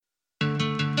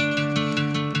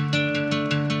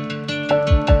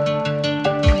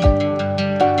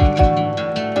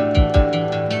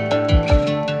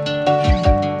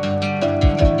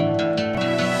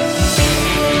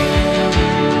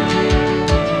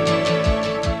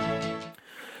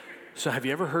So have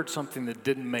you ever heard something that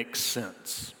didn't make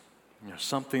sense?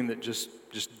 Something that just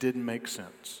didn't make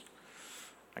sense.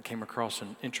 I came across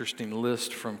an interesting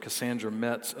list from Cassandra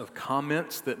Metz of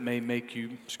comments that may make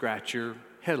you scratch your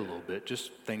head a little bit,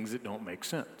 just things that don't make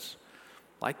sense.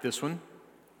 Like this one.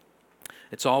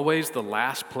 It's always the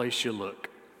last place you look.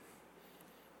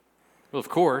 Well, of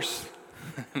course,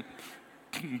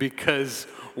 because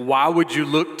why would you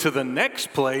look to the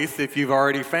next place if you've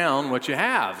already found what you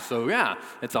have? So yeah,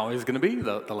 it's always going to be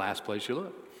the last place you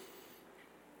look.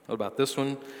 What about this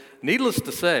one? Needless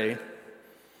to say,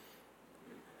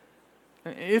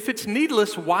 if it's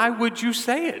needless, why would you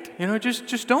say it?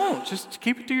 Just don't. Just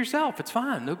keep it to yourself. It's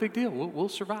fine. No big deal. We'll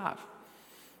survive.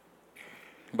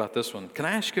 About this one. Can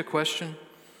I ask you a question?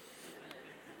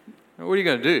 What are you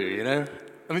going to do,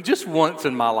 just once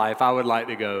in my life, I would like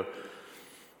to go,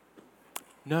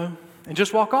 no, and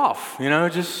just walk off,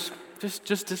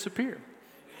 just disappear.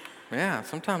 Yeah,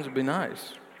 sometimes it'd be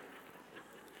nice.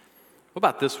 What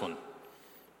about this one?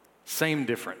 Same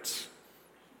difference.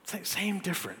 Same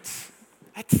difference.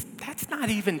 That's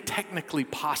not even technically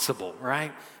possible,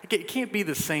 right? It can't be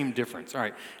the same difference. All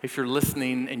right, if you're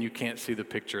listening and you can't see the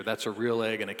picture, that's a real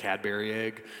egg and a Cadbury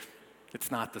egg. It's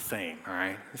not the same, all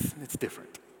right? It's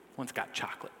different. One's got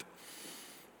chocolate.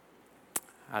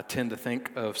 I tend to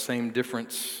think of same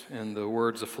difference in the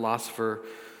words of philosopher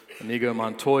Inigo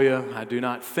Montoya. I do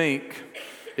not think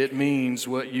it means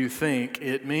what you think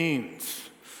it means.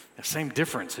 The same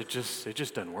difference. It just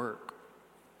doesn't work.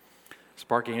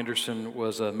 Sparky Anderson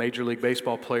was a Major League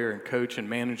Baseball player and coach and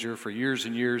manager for years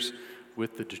and years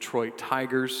with the Detroit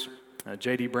Tigers.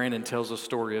 J.D. Brandon tells a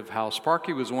story of how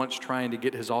Sparky was once trying to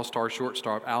get his all-star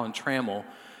shortstop, Alan Trammell,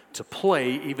 to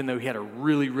play even though he had a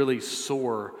really, really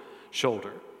sore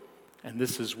shoulder. And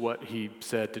this is what he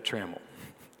said to Trammell.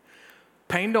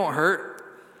 Pain don't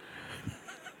hurt.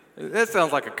 That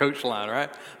sounds like a coach line, right?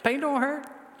 Pain don't hurt.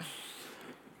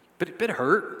 But it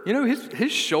hurt.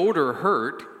 His shoulder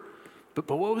hurt. But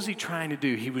what was he trying to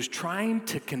do? He was trying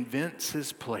to convince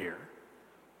his player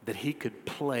that he could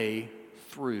play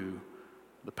through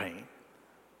the pain.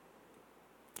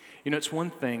 It's one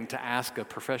thing to ask a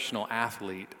professional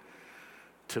athlete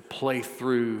to play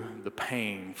through the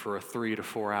pain for a 3 to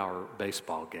 4 hour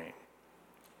baseball game.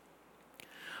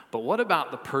 But what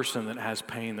about the person that has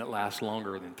pain that lasts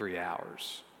longer than 3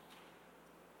 hours?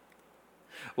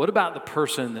 What about the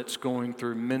person that's going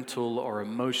through mental or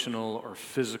emotional or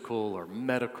physical or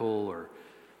medical or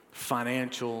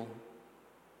financial,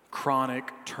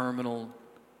 chronic, terminal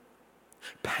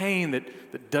pain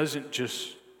that doesn't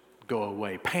just go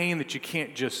away, pain that you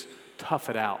can't just tough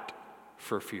it out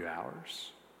for a few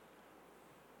hours?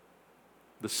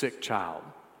 The sick child,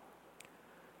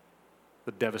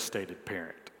 the devastated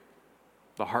parent,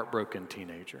 the heartbroken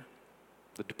teenager,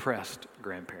 the depressed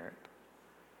grandparent,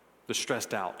 the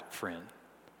stressed out friend,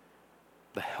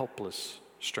 the helpless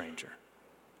stranger.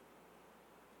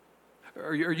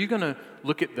 Are you going to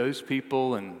look at those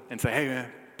people and say, hey,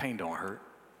 man, pain don't hurt?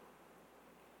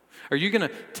 Are you going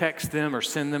to text them or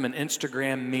send them an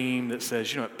Instagram meme that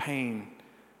says, what, pain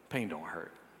don't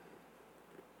hurt?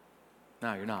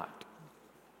 No, you're not.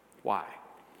 Why?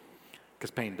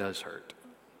 Because pain does hurt.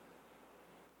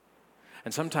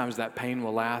 And sometimes that pain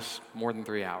will last more than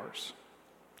 3 hours.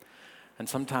 And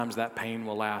sometimes that pain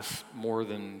will last more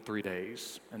than 3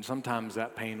 days. And sometimes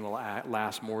that pain will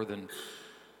last more than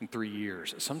 3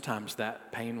 years. Sometimes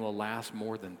that pain will last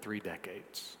more than 3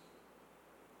 decades.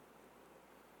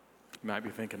 You might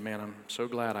be thinking, man, I'm so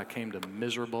glad I came to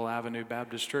Miserable Avenue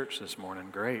Baptist Church this morning.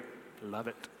 Great. Love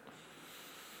it.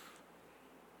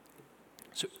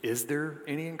 So is there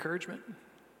any encouragement?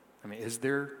 Is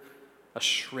there a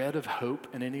shred of hope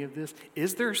in any of this?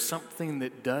 Is there something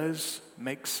that does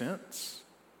make sense?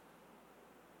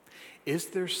 Is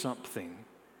there something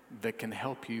that can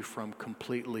help you from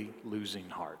completely losing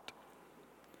heart?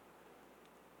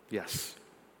 Yes,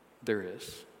 there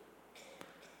is.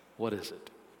 What is it?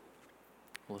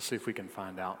 Well, let's see if we can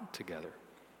find out together.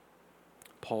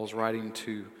 Paul's writing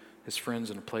to his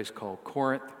friends in a place called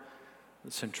Corinth, the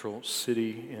central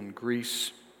city in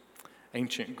Greece,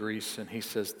 ancient Greece, and he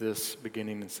says this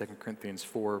beginning in 2 Corinthians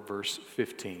 4, verse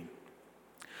 15.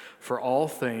 For all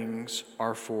things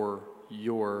are for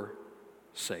your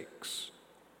sakes.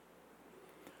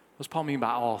 What does Paul mean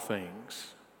by all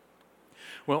things?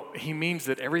 Well, he means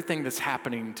that everything that's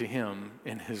happening to him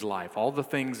in his life, all the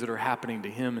things that are happening to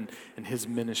him and his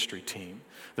ministry team,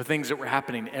 the things that were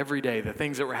happening every day, the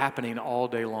things that were happening all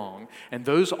day long, and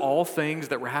those all things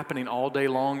that were happening all day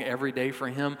long, every day for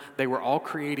him, they were all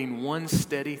creating one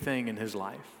steady thing in his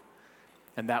life.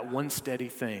 And that one steady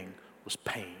thing was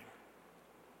pain.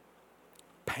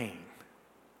 Pain.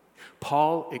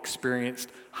 Paul experienced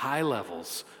high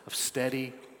levels of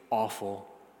steady, awful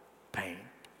pain.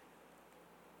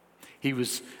 He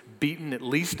was beaten at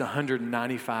least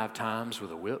 195 times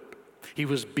with a whip. He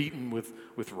was beaten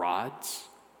with rods.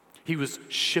 He was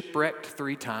shipwrecked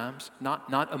 3 times,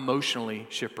 not emotionally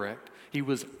shipwrecked. He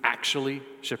was actually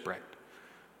shipwrecked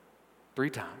 3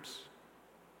 times,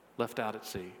 left out at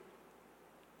sea.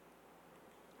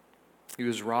 He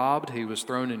was robbed. He was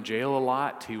thrown in jail a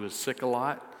lot. He was sick a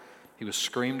lot. He was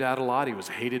screamed at a lot. He was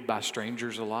hated by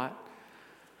strangers a lot.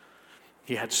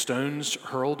 He had stones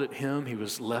hurled at him. He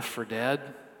was left for dead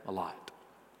a lot.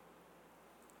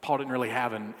 Paul didn't really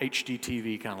have an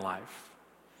HGTV kind of life.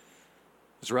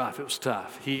 It was rough. It was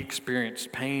tough. He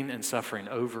experienced pain and suffering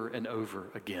over and over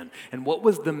again. And what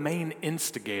was the main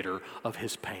instigator of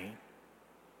his pain?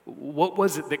 What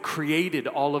was it that created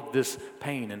all of this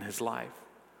pain in his life?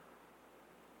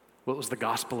 What was the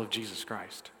gospel of Jesus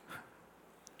Christ?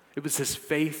 It was his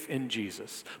faith in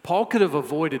Jesus. Paul could have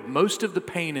avoided most of the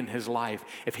pain in his life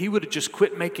if he would have just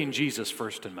quit making Jesus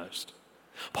first and most.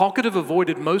 Paul could have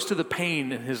avoided most of the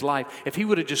pain in his life if he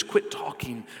would have just quit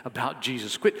talking about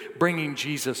Jesus, quit bringing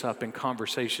Jesus up in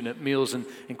conversation at meals, and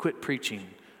quit preaching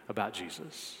about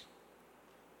Jesus.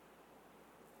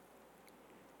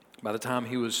 By the time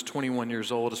he was 21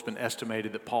 years old, it's been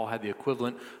estimated that Paul had the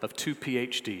equivalent of 2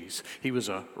 PhDs. He was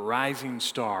a rising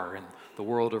star in the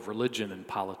world of religion and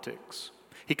politics.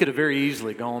 He could have very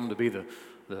easily gone to be the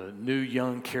new,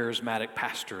 young, charismatic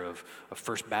pastor of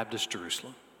First Baptist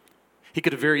Jerusalem. He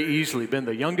could have very easily been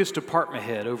the youngest department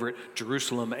head over at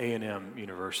Jerusalem A&M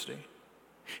University.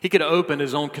 He could have opened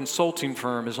his own consulting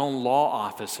firm, his own law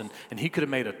office, and he could have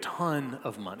made a ton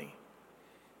of money.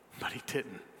 But he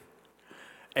didn't.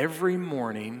 Every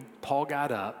morning, Paul got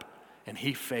up and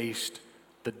he faced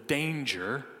the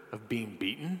danger of being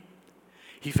beaten.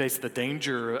 He faced the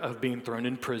danger of being thrown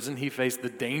in prison. He faced the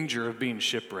danger of being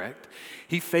shipwrecked.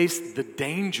 He faced the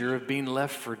danger of being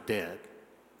left for dead.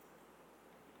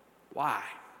 Why?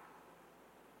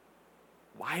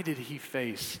 Why did he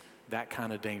face that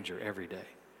kind of danger every day?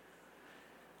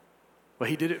 Well,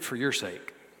 he did it for your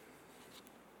sake.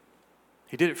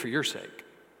 He did it for your sake.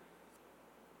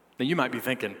 Now, you might be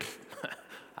thinking,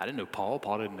 I didn't know Paul.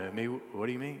 Paul didn't know me. What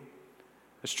do you mean?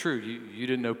 It's true. You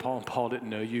didn't know Paul, and Paul didn't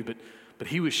know you, but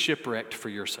he was shipwrecked for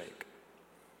your sake.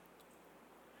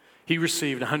 He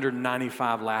received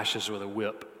 195 lashes with a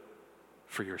whip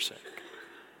for your sake.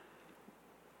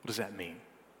 What does that mean?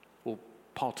 Well,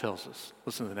 Paul tells us.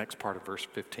 Listen to the next part of verse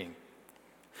 15.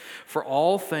 For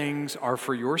all things are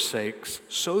for your sakes,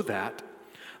 so that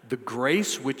the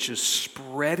grace which is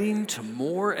spreading to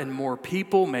more and more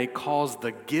people may cause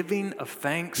the giving of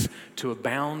thanks to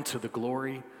abound to the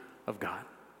glory of God.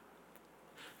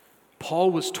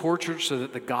 Paul was tortured so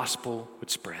that the gospel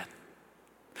would spread.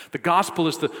 The gospel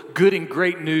is the good and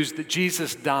great news that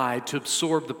Jesus died to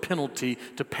absorb the penalty,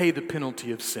 to pay the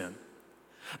penalty of sin.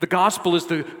 The gospel is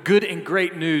the good and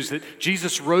great news that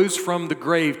Jesus rose from the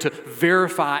grave to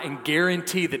verify and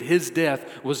guarantee that his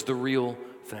death was the real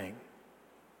thing.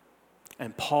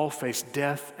 And Paul faced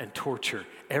death and torture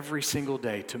every single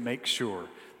day to make sure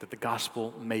that the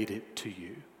gospel made it to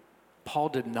you. Paul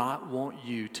did not want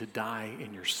you to die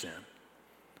in your sin.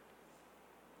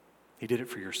 He did it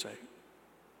for your sake.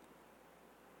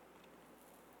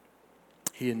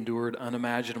 He endured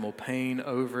unimaginable pain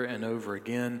over and over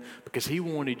again because he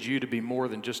wanted you to be more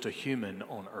than just a human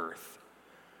on earth.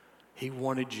 He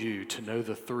wanted you to know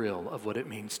the thrill of what it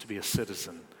means to be a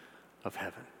citizen of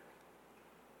heaven.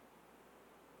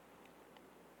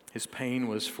 His pain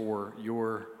was for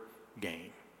your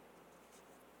gain.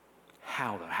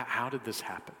 How did this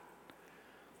happen?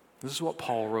 This is what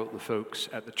Paul wrote the folks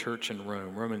at the church in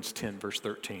Rome, Romans 10, verse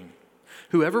 13.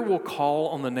 Whoever will call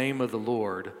on the name of the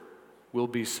Lord will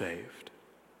be saved.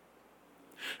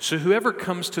 So whoever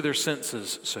comes to their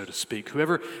senses, so to speak,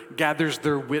 whoever gathers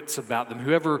their wits about them,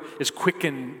 whoever is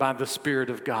quickened by the Spirit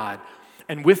of God,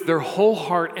 and with their whole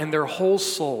heart and their whole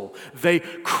soul, they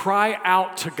cry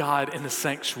out to God in the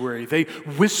sanctuary. They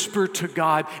whisper to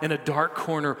God in a dark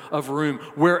corner of a room.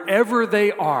 Wherever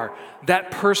they are,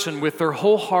 that person with their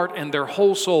whole heart and their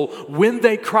whole soul, when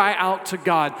they cry out to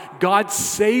God, God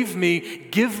save me,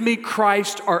 give me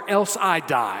Christ, or else I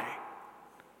die.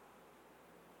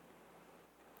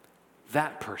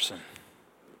 That person,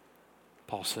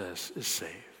 Paul says, is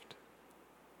saved.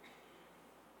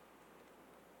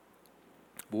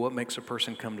 But what makes a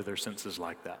person come to their senses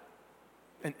like that?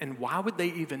 And why would they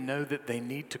even know that they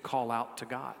need to call out to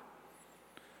God?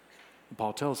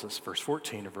 Paul tells us, verse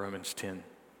 14 of Romans 10,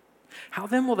 how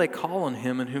then will they call on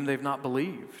him in whom they've not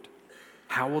believed?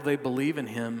 How will they believe in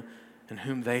him in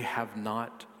whom they have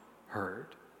not heard.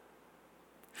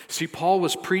 See, Paul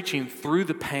was preaching through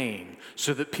the pain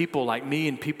so that people like me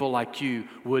and people like you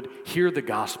would hear the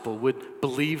gospel, would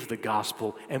believe the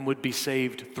gospel, and would be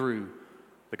saved through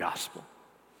the gospel.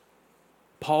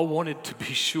 Paul wanted to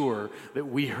be sure that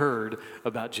we heard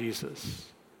about Jesus.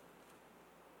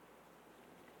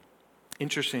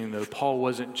 Interesting, though, Paul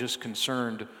wasn't just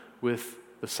concerned with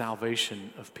the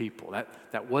salvation of people.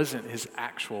 That wasn't his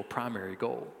actual primary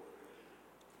goal.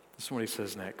 This is what he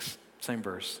says next, same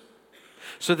verse.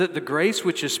 So that the grace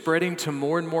which is spreading to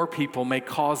more and more people may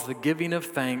cause the giving of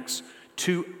thanks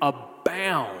to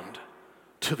abound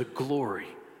to the glory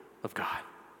of God.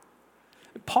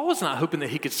 Paul was not hoping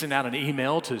that he could send out an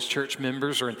email to his church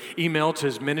members or an email to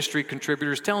his ministry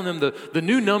contributors telling them the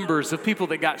new numbers of people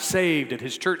that got saved at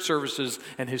his church services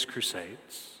and his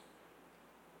crusades.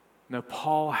 No,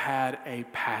 Paul had a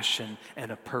passion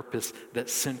and a purpose that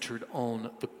centered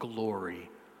on the glory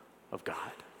of God.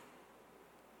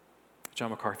 John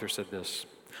MacArthur said this: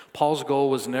 Paul's goal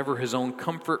was never his own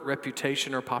comfort,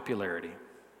 reputation, or popularity,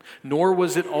 nor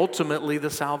was it ultimately the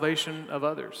salvation of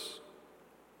others.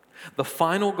 The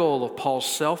final goal of Paul's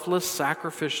selfless,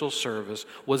 sacrificial service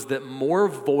was that more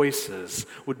voices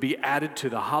would be added to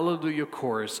the hallelujah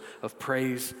chorus of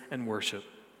praise and worship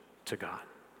to God.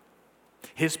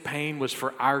 His pain was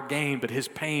for our gain, but his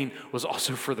pain was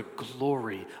also for the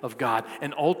glory of God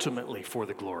and ultimately for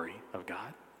the glory of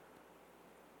God.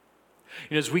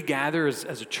 You know, as we gather as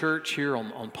a church here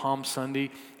on Palm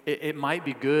Sunday, it might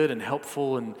be good and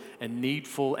helpful and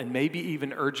needful and maybe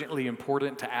even urgently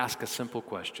important to ask a simple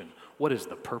question. What is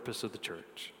the purpose of the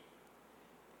church?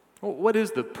 Well, what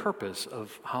is the purpose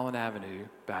of Holland Avenue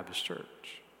Baptist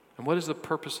Church? And what is the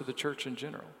purpose of the church in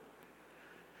general?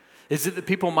 Is it that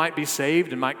people might be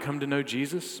saved and might come to know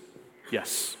Jesus?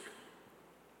 Yes.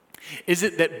 Is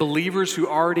it that believers who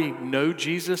already know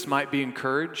Jesus might be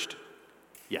encouraged?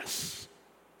 Yes.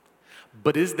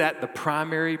 But is that the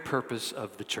primary purpose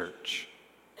of the church?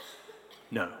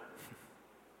 No.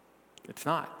 It's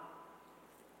not.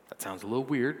 That sounds a little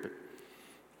weird,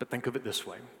 but think of it this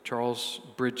way. Charles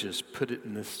Bridges put it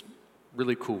in this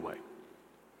really cool way.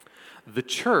 The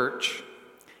church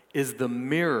is the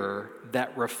mirror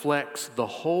that reflects the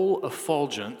whole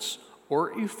effulgence,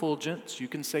 or effulgence, you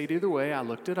can say it either way, I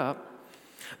looked it up,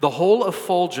 the whole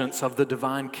effulgence of the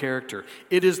divine character.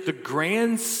 It is the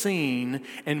grand scene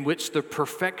in which the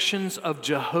perfections of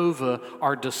Jehovah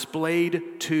are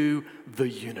displayed to the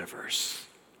universe.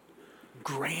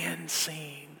 Grand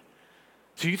scene.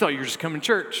 So you thought you were just coming to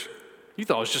church. You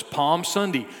thought it was just Palm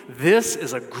Sunday. This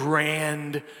is a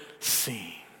grand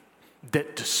scene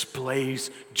that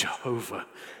displays Jehovah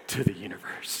to the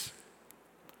universe.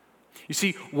 You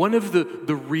see, one of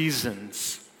the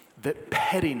reasons that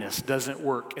pettiness doesn't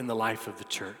work in the life of the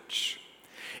church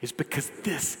is because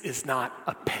this is not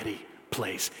a petty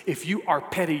place. If you are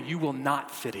petty, you will not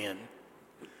fit in.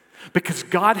 Because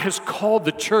God has called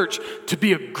the church to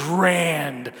be a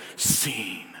grand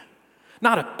scene.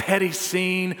 Not a petty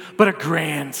scene, but a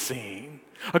grand scene.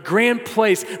 A grand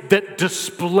place that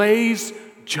displays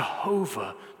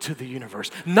Jehovah to the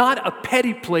universe. Not a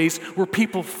petty place where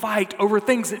people fight over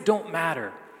things that don't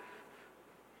matter.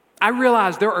 I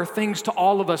realize there are things to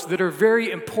all of us that are very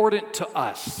important to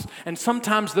us. And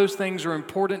sometimes those things are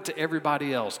important to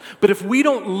everybody else. But if we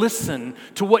don't listen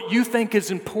to what you think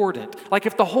is important, like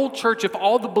if the whole church, if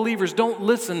all the believers don't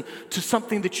listen to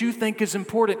something that you think is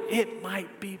important, it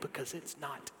might be because it's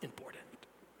not important.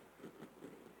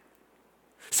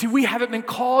 See, we haven't been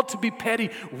called to be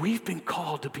petty. We've been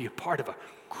called to be a part of a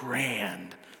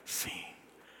grand scene.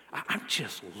 I'm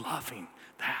just loving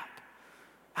that.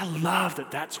 I love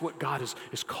that that's what God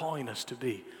is calling us to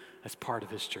be as part of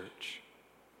his church.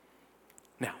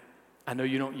 Now, I know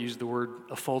you don't use the word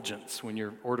effulgence when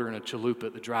you're ordering a chalupa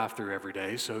at the drive-thru every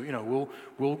day, so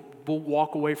we'll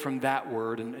walk away from that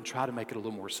word and try to make it a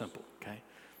little more simple, okay?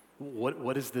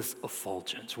 What is this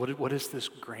effulgence? What is this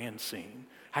grand scene?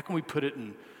 How can we put it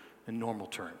in normal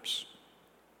terms?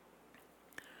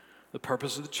 The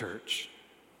purpose of the church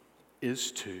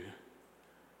is to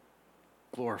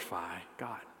glorify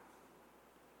God.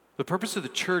 The purpose of the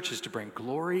church is to bring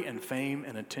glory and fame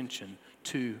and attention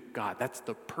to God. That's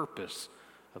the purpose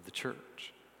of the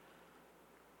church.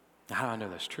 Now, how do I know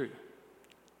that's true?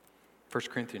 1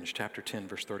 Corinthians chapter 10,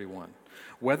 verse 31.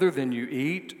 Whether then you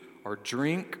eat or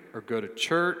drink or go to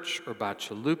church or buy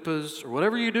chalupas or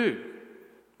whatever you do,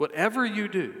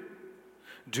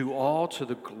 do all to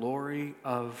the glory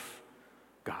of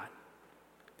God.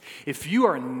 If you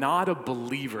are not a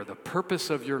believer, the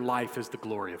purpose of your life is the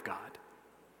glory of God.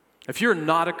 If you're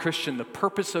not a Christian, the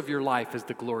purpose of your life is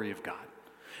the glory of God.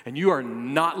 And you are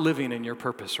not living in your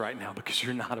purpose right now because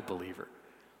you're not a believer.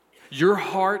 Your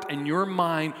heart and your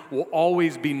mind will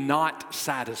always be not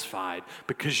satisfied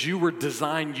because you were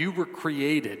designed, you were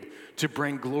created to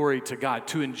bring glory to God,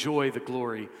 to enjoy the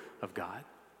glory of God.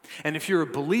 And if you're a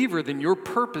believer, then your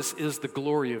purpose is the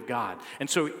glory of God. And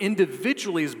so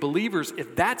individually as believers,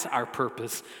 if that's our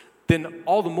purpose, then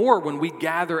all the more when we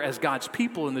gather as God's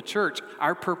people in the church,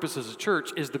 our purpose as a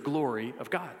church is the glory of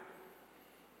God.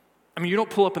 I mean, you don't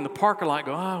pull up in the parking lot and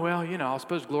go, oh, well, I was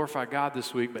supposed to glorify God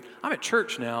this week, but I'm at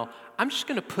church now. I'm just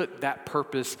going to put that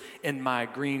purpose in my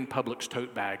green Publix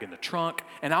tote bag in the trunk,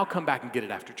 and I'll come back and get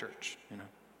it after church,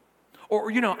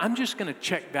 Or, I'm just going to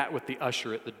check that with the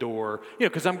usher at the door,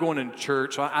 because I'm going into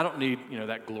church, so I don't need,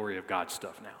 that glory of God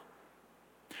stuff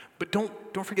now. But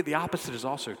don't forget the opposite is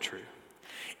also true.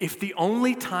 If the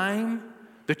only time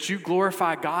that you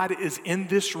glorify God is in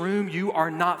this room, you are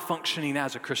not functioning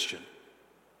as a Christian.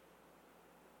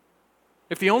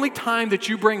 If the only time that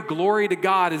you bring glory to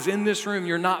God is in this room,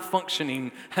 you're not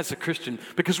functioning as a Christian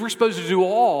because we're supposed to do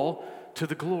all to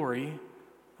the glory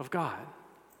of God.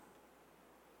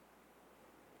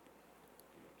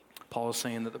 Paul is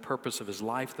saying that the purpose of his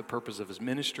life, the purpose of his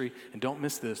ministry, and don't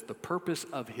miss this, the purpose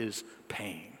of his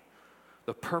pain,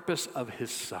 the purpose of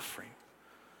his suffering,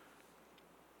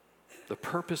 the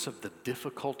purpose of the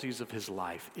difficulties of his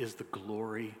life is the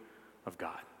glory of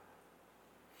God.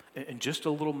 And just a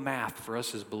little math for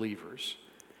us as believers,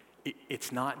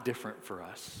 it's not different for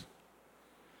us.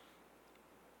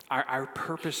 Our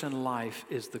purpose in life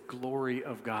is the glory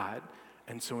of God.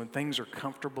 And so when things are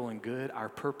comfortable and good, our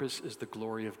purpose is the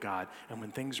glory of God. And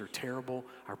when things are terrible,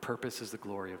 our purpose is the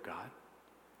glory of God.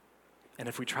 And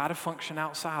if we try to function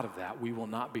outside of that, we will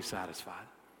not be satisfied.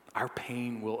 Our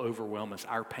pain will overwhelm us.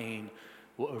 Our pain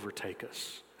will overtake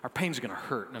us. Our pain's going to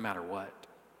hurt no matter what.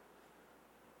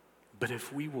 But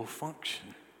if we will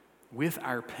function with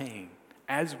our pain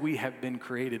as we have been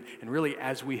created and really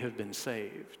as we have been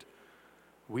saved,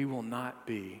 we will not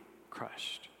be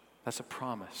crushed. That's a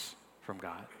promise from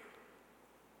God.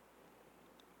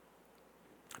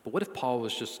 But what if Paul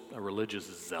was just a religious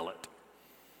zealot?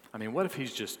 I mean, what if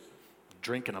he's just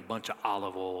drinking a bunch of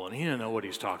olive oil and he didn't know what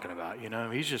he's talking about,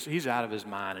 He's out of his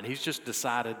mind and he's just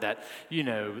decided that,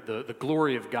 the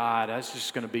glory of God, that's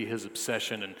just going to be his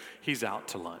obsession and he's out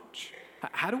to lunch.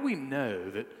 How do we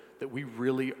know that we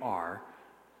really are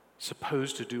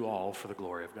supposed to do all for the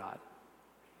glory of God?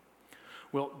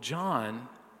 Well, John,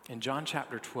 in John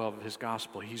chapter 12 of his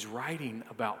gospel, he's writing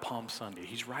about Palm Sunday.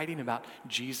 He's writing about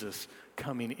Jesus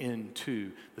coming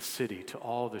into the city to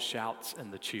all the shouts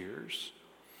and the cheers.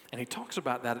 And he talks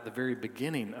about that at the very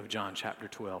beginning of John chapter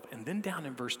 12. And then down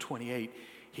in verse 28,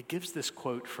 he gives this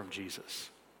quote from Jesus.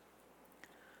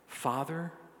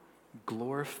 Father,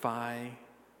 glorify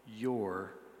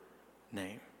your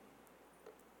name.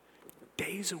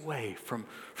 Days away from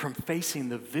facing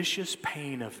the vicious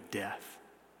pain of death,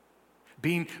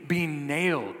 being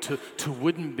nailed to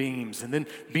wooden beams and then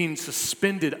being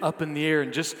suspended up in the air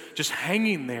and just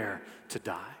hanging there to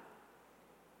die.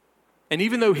 And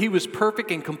even though he was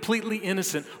perfect and completely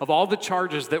innocent of all the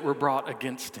charges that were brought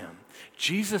against him,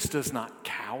 Jesus does not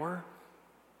cower.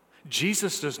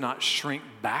 Jesus does not shrink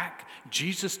back.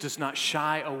 Jesus does not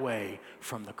shy away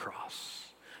from the cross.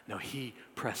 No, he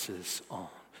presses on.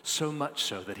 So much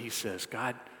so that he says,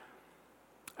 God,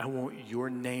 I want your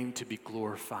name to be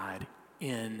glorified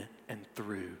in and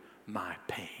through my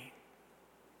pain.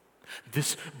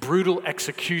 This brutal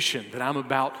execution that I'm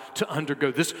about to undergo,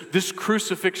 this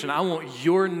crucifixion, I want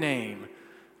your name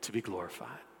to be glorified.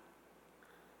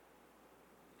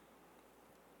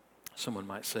 Someone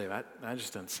might say, that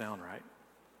just doesn't sound right.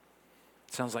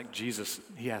 It sounds like Jesus,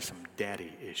 he has some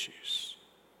daddy issues.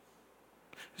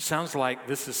 It sounds like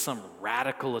this is some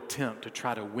radical attempt to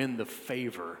try to win the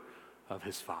favor of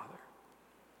his Father.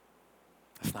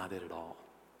 That's not it at all.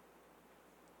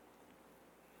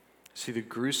 See, the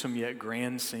gruesome yet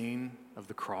grand scene of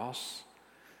the cross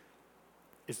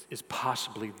is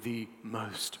possibly the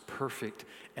most perfect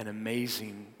and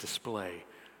amazing display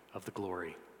of the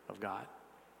glory of God.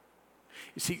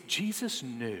 You see, Jesus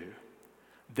knew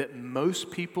that most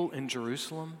people in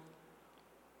Jerusalem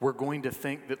were going to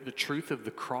think that the truth of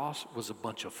the cross was a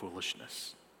bunch of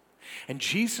foolishness. And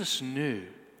Jesus knew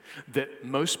that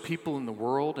most people in the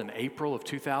world in April of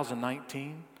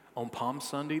 2019, on Palm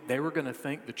Sunday, they were going to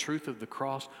think the truth of the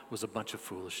cross was a bunch of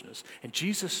foolishness. And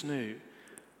Jesus knew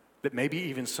that maybe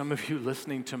even some of you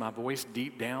listening to my voice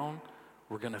deep down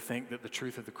were going to think that the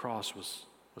truth of the cross was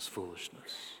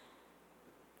foolishness.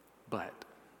 But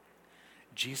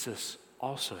Jesus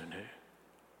also knew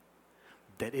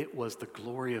that it was the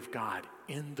glory of God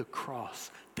in the cross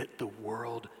that the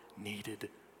world needed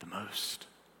the most.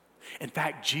 In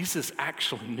fact, Jesus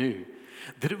actually knew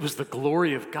that it was the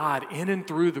glory of God in and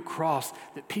through the cross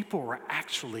that people were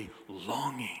actually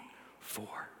longing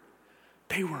for.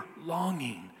 They were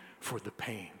longing for the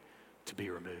pain to be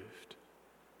removed.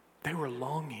 They were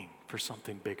longing for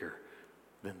something bigger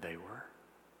than they were.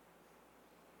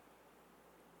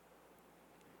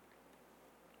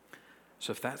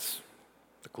 So if that's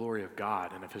the glory of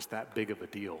God, and if it's that big of a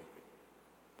deal,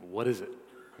 what is it?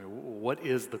 I mean, what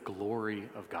is the glory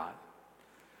of God?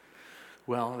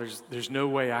 Well, there's no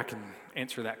way I can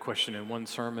answer that question in one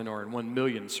sermon or in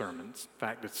 1,000,000 sermons. In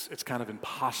fact, it's kind of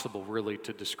impossible really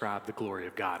to describe the glory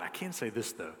of God. I can say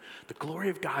this though, the glory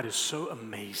of God is so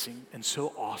amazing and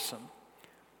so awesome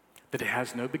that it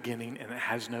has no beginning and it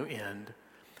has no end,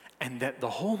 and that the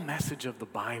whole message of the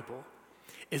Bible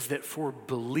is that for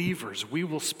believers, we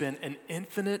will spend an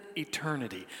infinite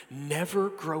eternity never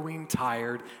growing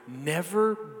tired,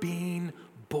 never being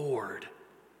bored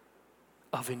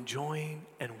of enjoying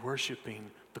and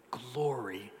worshiping the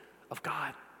glory of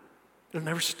God. It'll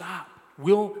never stop.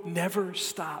 We'll never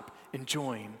stop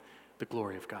enjoying the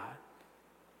glory of God.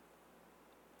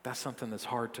 That's something that's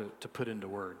hard to put into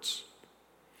words.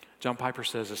 John Piper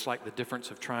says it's like the difference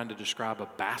of trying to describe a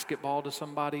basketball to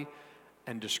somebody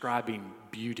and describing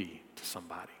beauty to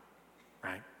somebody,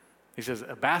 right? He says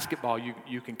a basketball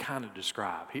you can kind of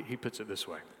describe. He puts it this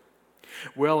way.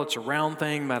 Well, it's a round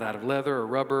thing made out of leather or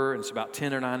rubber, and it's about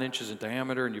 10 or 9 inches in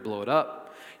diameter, and you blow it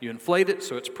up. You inflate it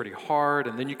so it's pretty hard,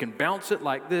 and then you can bounce it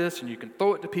like this, and you can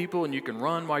throw it to people, and you can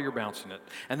run while you're bouncing it.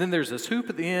 And then there's this hoop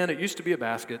at the end. It used to be a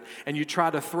basket, and you try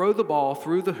to throw the ball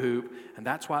through the hoop, and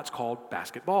that's why it's called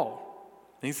basketball.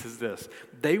 And he says this,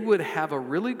 they would have a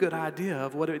really good idea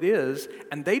of what it is,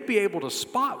 and they'd be able to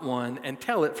spot one and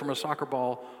tell it from a soccer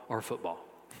ball or a football.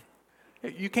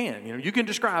 You can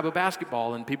describe a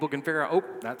basketball and people can figure out, oh,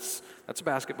 that's a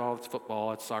basketball, it's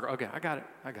football, it's soccer. Okay, I got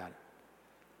it.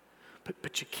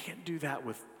 But you can't do that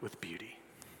with beauty.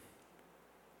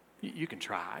 You can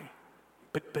try,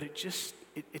 but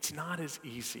it's not as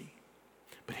easy.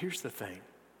 But here's the thing.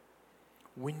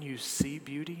 When you see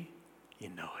beauty, you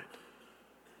know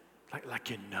it. Like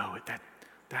you know it.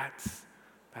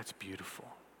 That's beautiful.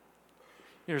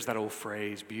 There's that old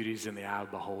phrase, beauty's in the eye of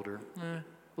the beholder. A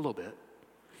little bit.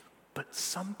 But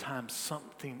sometimes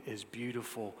something is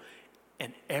beautiful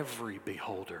and every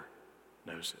beholder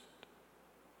knows it.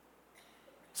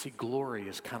 See, glory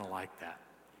is kind of like that.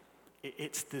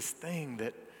 It's this thing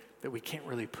that we can't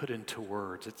really put into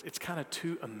words. It's kind of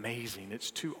too amazing. It's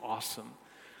too awesome.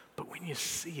 But when you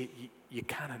see it, you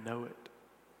kind of know it.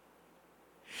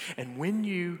 And when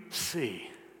you see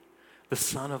the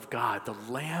Son of God, the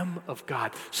Lamb of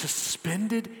God,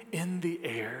 suspended in the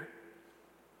air,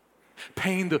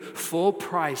 paying the full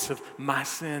price of my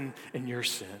sin and your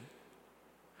sin,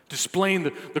 displaying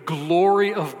the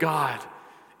glory of God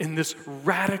in this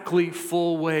radically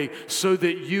full way so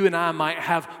that you and I might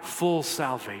have full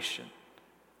salvation.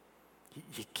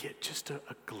 You get just a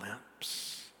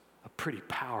glimpse, a pretty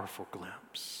powerful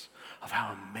glimpse of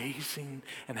how amazing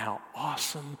and how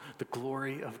awesome the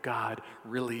glory of God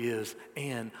really is,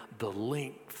 and the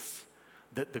lengths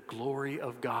that the glory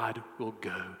of God will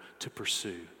go to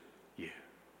pursue you.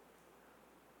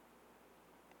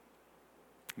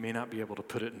 You may not be able to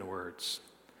put it into words,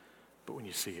 but when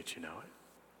you see it, you know it.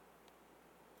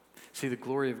 See, the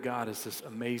glory of God is this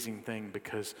amazing thing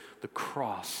because the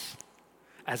cross,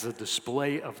 as a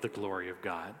display of the glory of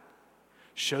God,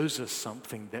 shows us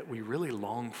something that we really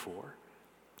long for,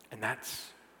 and that's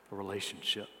a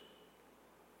relationship.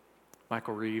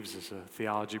 Michael Reeves is a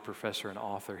theology professor and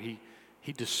author. He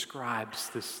describes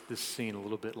this scene a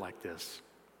little bit like this.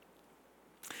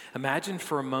 Imagine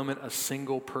for a moment a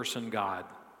single person God.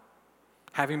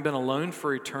 Having been alone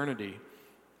for eternity,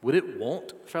 would it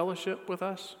want fellowship with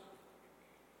us?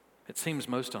 It seems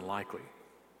most unlikely.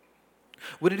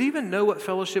 Would it even know what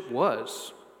fellowship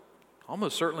was?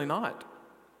 Almost certainly not.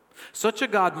 Such a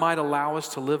God might allow us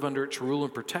to live under its rule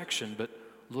and protection, but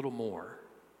little more.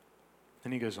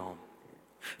 Then he goes on.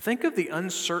 Think of the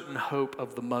uncertain hope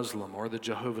of the Muslim or the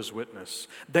Jehovah's Witness.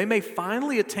 They may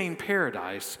finally attain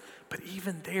paradise, but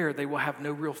even there they will have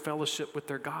no real fellowship with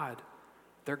their God.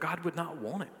 Their God would not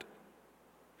want it.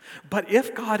 But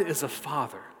if God is a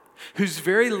father whose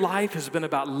very life has been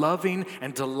about loving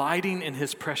and delighting in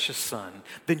his precious son,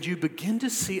 then you begin to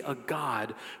see a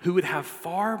God who would have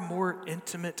far more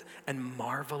intimate and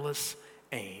marvelous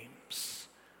aims.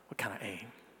 What kind of aim?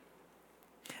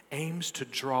 Aims to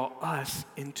draw us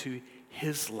into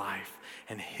his life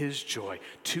and his joy,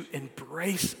 to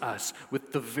embrace us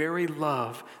with the very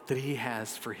love that he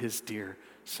has for his dear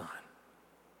Son.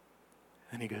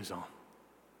 And he goes on.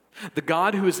 The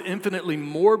God who is infinitely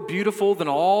more beautiful than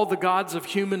all the gods of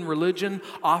human religion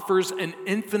offers an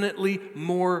infinitely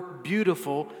more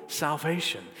beautiful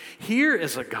salvation. Here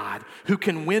is a God who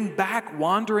can win back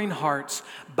wandering hearts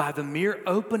by the mere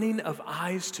opening of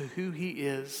eyes to who he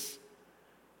is,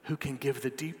 who can give the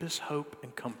deepest hope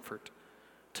and comfort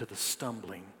to the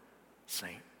stumbling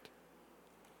saint.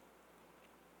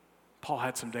 Paul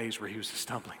had some days where he was a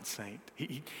stumbling saint.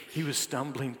 He was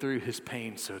stumbling through his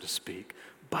pain, so to speak.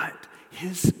 But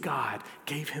his God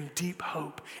gave him deep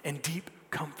hope and deep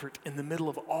comfort in the middle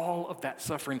of all of that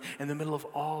suffering, in the middle of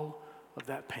all of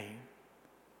that pain,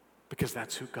 because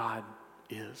that's who God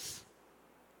is.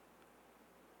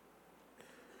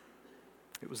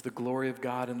 It was the glory of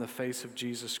God in the face of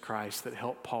Jesus Christ that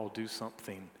helped Paul do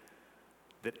something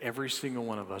that every single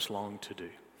one of us long to do.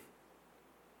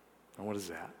 And what is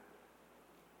that?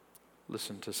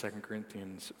 Listen to 2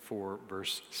 Corinthians 4,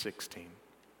 verse 16.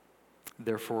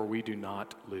 Therefore, we do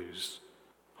not lose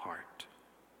heart.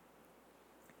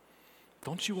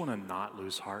 Don't you want to not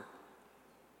lose heart?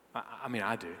 I mean,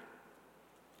 I do.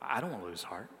 I don't want to lose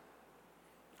heart.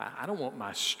 I don't want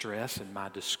my stress and my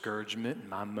discouragement and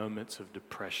my moments of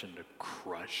depression to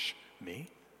crush me.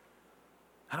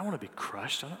 I don't want to be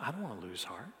crushed. I don't want to lose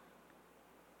heart.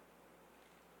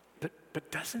 But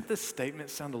doesn't this statement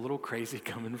sound a little crazy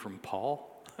coming from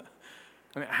Paul?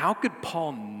 I mean, how could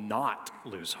Paul not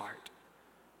lose heart?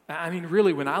 I mean,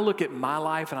 really, when I look at my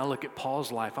life and I look at Paul's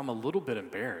life, I'm a little bit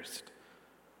embarrassed.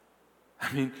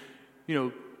 I mean,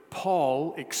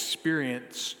 Paul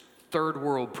experienced third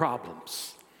world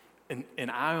problems,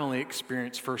 and I only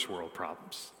experienced first world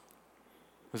problems.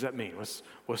 What does that mean?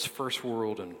 What's first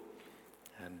world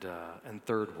and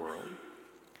third world?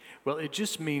 Well, it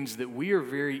just means that we are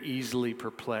very easily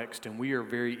perplexed, and we are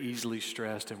very easily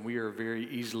stressed, and we are very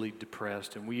easily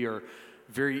depressed, and we are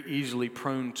very easily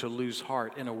prone to lose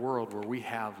heart in a world where we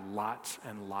have lots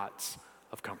and lots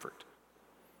of comfort.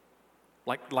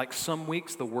 Like some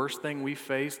weeks, the worst thing we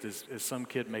faced is some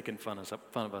kid making fun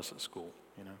of us at school,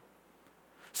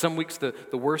 Some weeks, the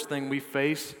worst thing we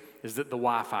face is that the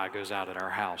Wi-Fi goes out at our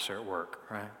house or at work,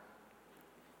 right?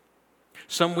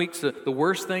 Some weeks, the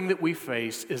worst thing that we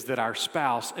face is that our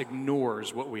spouse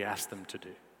ignores what we ask them to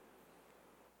do.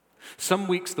 Some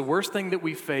weeks, the worst thing that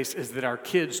we face is that our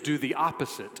kids do the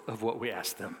opposite of what we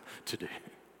ask them to do.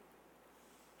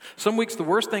 Some weeks, the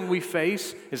worst thing we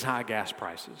face is high gas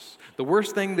prices. The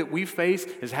worst thing that we face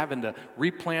is having to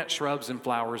replant shrubs and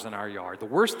flowers in our yard. The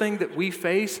worst thing that we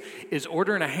face is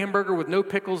ordering a hamburger with no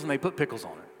pickles and they put pickles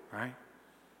on it, right?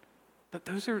 But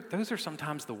those are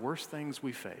sometimes the worst things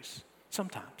we face.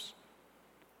 Sometimes.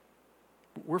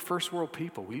 We're first world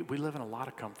people. We live in a lot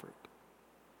of comfort.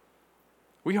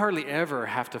 We hardly ever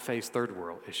have to face third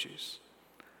world issues,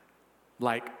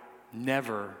 like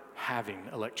never having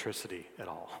electricity at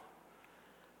all,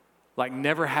 like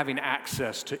never having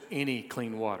access to any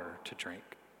clean water to drink,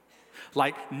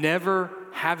 like never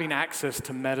having access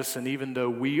to medicine even though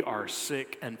we are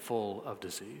sick and full of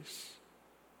disease.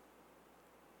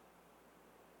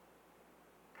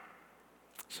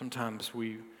 Sometimes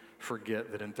we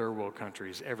forget that in third world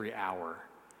countries, every hour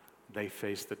they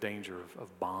face the danger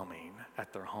of bombing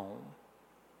at their home.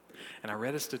 And I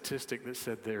read a statistic that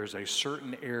said there's a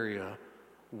certain area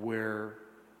where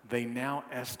they now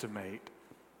estimate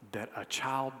that a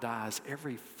child dies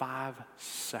every 5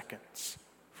 seconds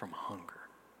from hunger.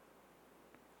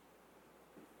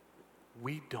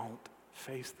 We don't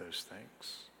face those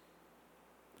things.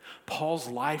 Paul's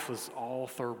life was all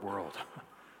third world.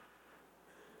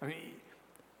 I mean,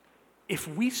 if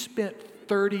we spent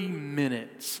 30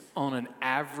 minutes on an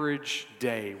average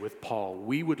day with Paul,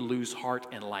 we would lose heart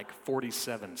in like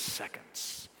 47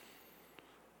 seconds.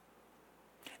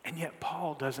 And yet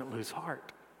Paul doesn't lose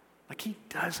heart. Like, he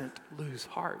doesn't lose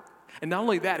heart. And not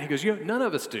only that, he goes, none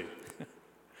of us do.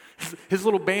 His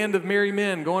little band of merry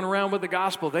men going around with the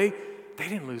gospel, they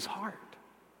didn't lose heart.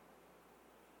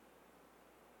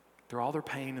 Through all their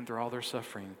pain and through all their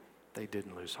suffering, they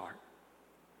didn't lose heart.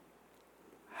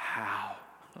 How?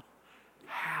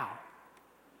 How?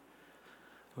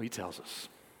 Well, he tells us.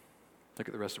 Look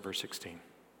at the rest of verse 16.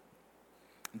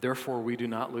 Therefore, we do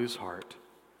not lose heart,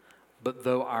 but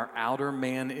though our outer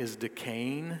man is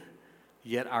decaying,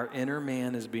 yet our inner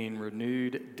man is being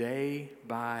renewed day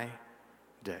by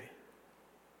day.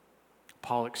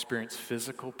 Paul experienced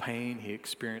physical pain. He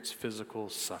experienced physical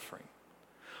suffering.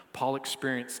 Paul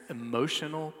experienced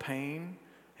emotional pain,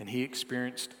 and he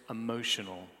experienced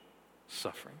emotional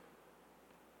suffering.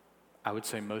 I would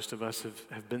say most of us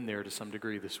have been there to some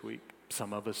degree this week,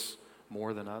 some of us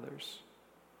more than others.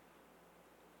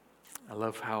 I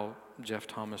love how Jeff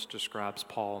Thomas describes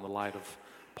Paul in the light of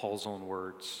Paul's own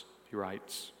words. He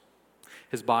writes,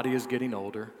 his body is getting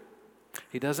older.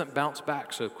 He doesn't bounce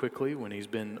back so quickly when he's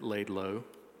been laid low.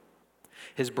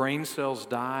 His brain cells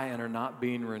die and are not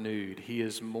being renewed. He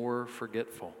is more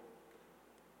forgetful.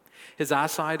 His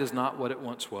eyesight is not what it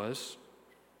once was.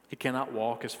 He cannot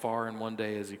walk as far in one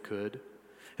day as he could.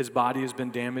 His body has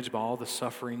been damaged by all the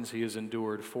sufferings he has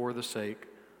endured for the sake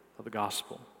of the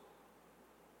gospel.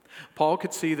 Paul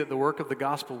could see that the work of the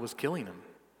gospel was killing him.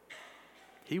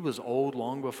 He was old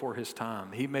long before his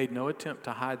time. He made no attempt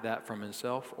to hide that from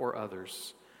himself or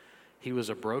others. He was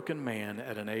a broken man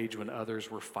at an age when others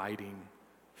were fighting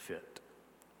fit.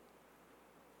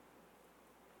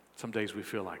 Some days we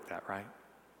feel like that, right?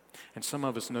 And some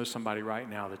of us know somebody right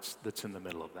now that's in the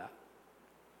middle of that.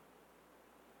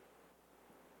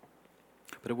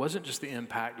 But it wasn't just the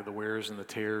impact of the wears and the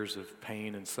tears of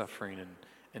pain and suffering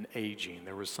and aging.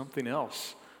 There was something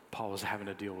else Paul was having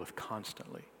to deal with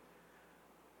constantly.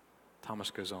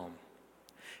 Thomas goes on.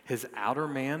 His outer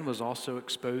man was also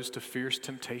exposed to fierce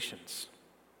temptations.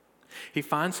 He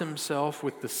finds himself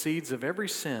with the seeds of every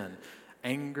sin: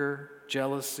 anger,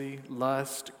 jealousy,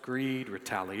 lust, greed,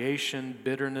 retaliation,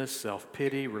 bitterness,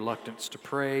 self-pity, reluctance to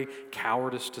pray,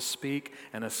 cowardice to speak,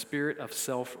 and a spirit of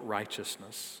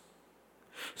self-righteousness.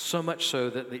 So much so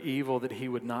that the evil that he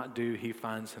would not do, he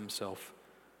finds himself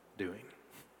doing.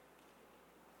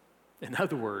 In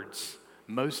other words,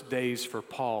 most days for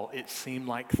Paul, it seemed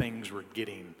like things were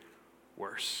getting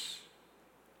worse.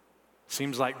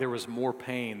 Seems like there was more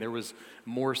pain, there was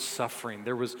more suffering,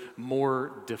 there was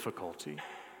more difficulty.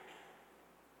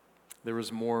 There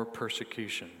was more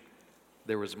persecution,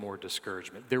 there was more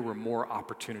discouragement, there were more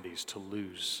opportunities to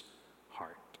lose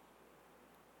heart.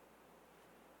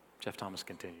 Jeff Thomas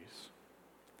continues.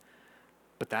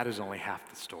 But that is only half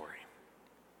the story.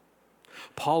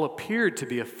 Paul appeared to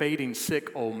be a fading,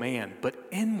 sick old man, but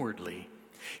inwardly,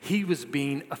 he was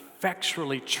being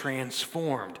effectually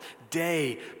transformed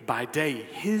day by day.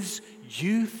 His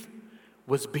youth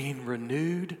was being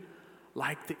renewed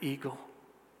like the eagle.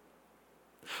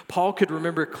 Paul could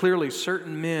remember clearly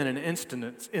certain men and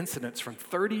incidents from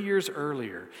 30 years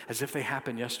earlier as if they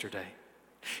happened yesterday.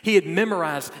 He had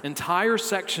memorized entire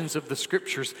sections of the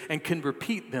scriptures and can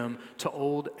repeat them to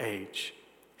old age.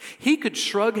 He could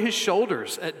shrug his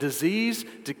shoulders at disease,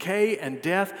 decay, and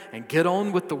death and get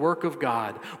on with the work of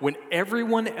God. When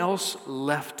everyone else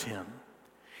left him,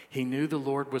 he knew the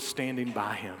Lord was standing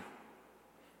by him.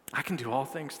 I can do all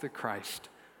things through Christ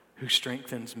who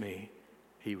strengthens me,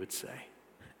 he would say.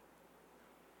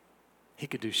 He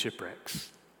could do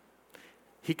shipwrecks.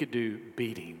 He could do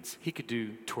beatings. He could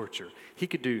do torture. He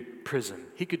could do prison.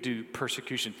 He could do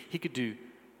persecution. He could do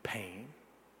pain.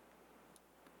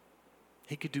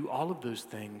 He could do all of those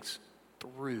things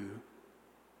through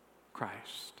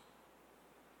Christ.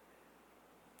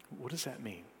 What does that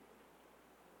mean?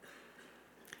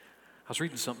 I was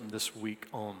reading something this week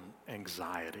on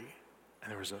anxiety, and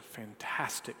there was a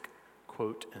fantastic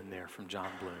quote in there from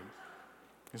John Bloom.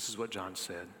 This is what John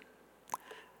said.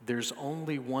 There's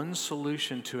only one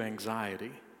solution to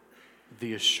anxiety: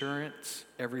 the assurance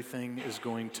everything is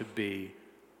going to be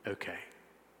okay.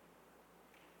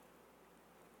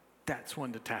 That's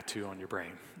one to tattoo on your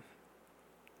brain.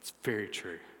 It's very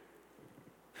true.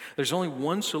 There's only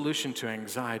one solution to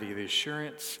anxiety: the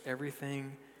assurance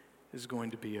everything is going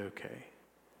to be okay.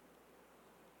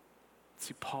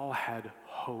 See, Paul had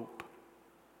hope.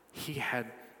 He had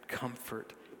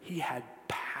comfort. He had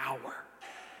power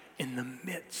in the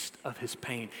midst of his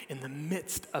pain, in the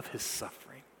midst of his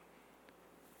suffering.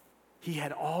 He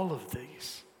had all of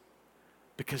these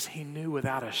because he knew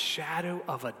without a shadow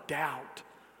of a doubt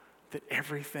that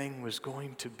everything was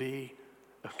going to be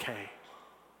okay.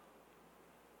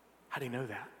 How do you know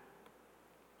that?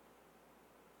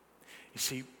 You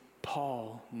see,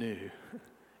 Paul knew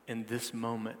in this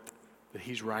moment that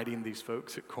he's writing these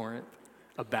folks at Corinth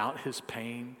about his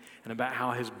pain and about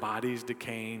how his body's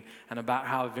decaying and about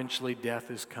how eventually death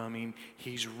is coming.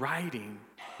 He's writing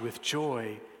with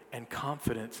joy and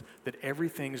confidence that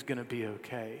everything's going to be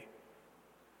okay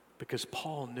because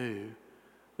Paul knew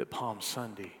that Palm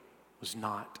Sunday was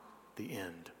not the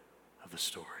end of the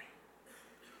story.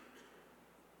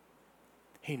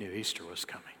 He knew Easter was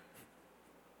coming.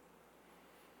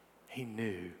 He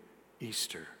knew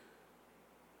Easter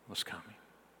was coming.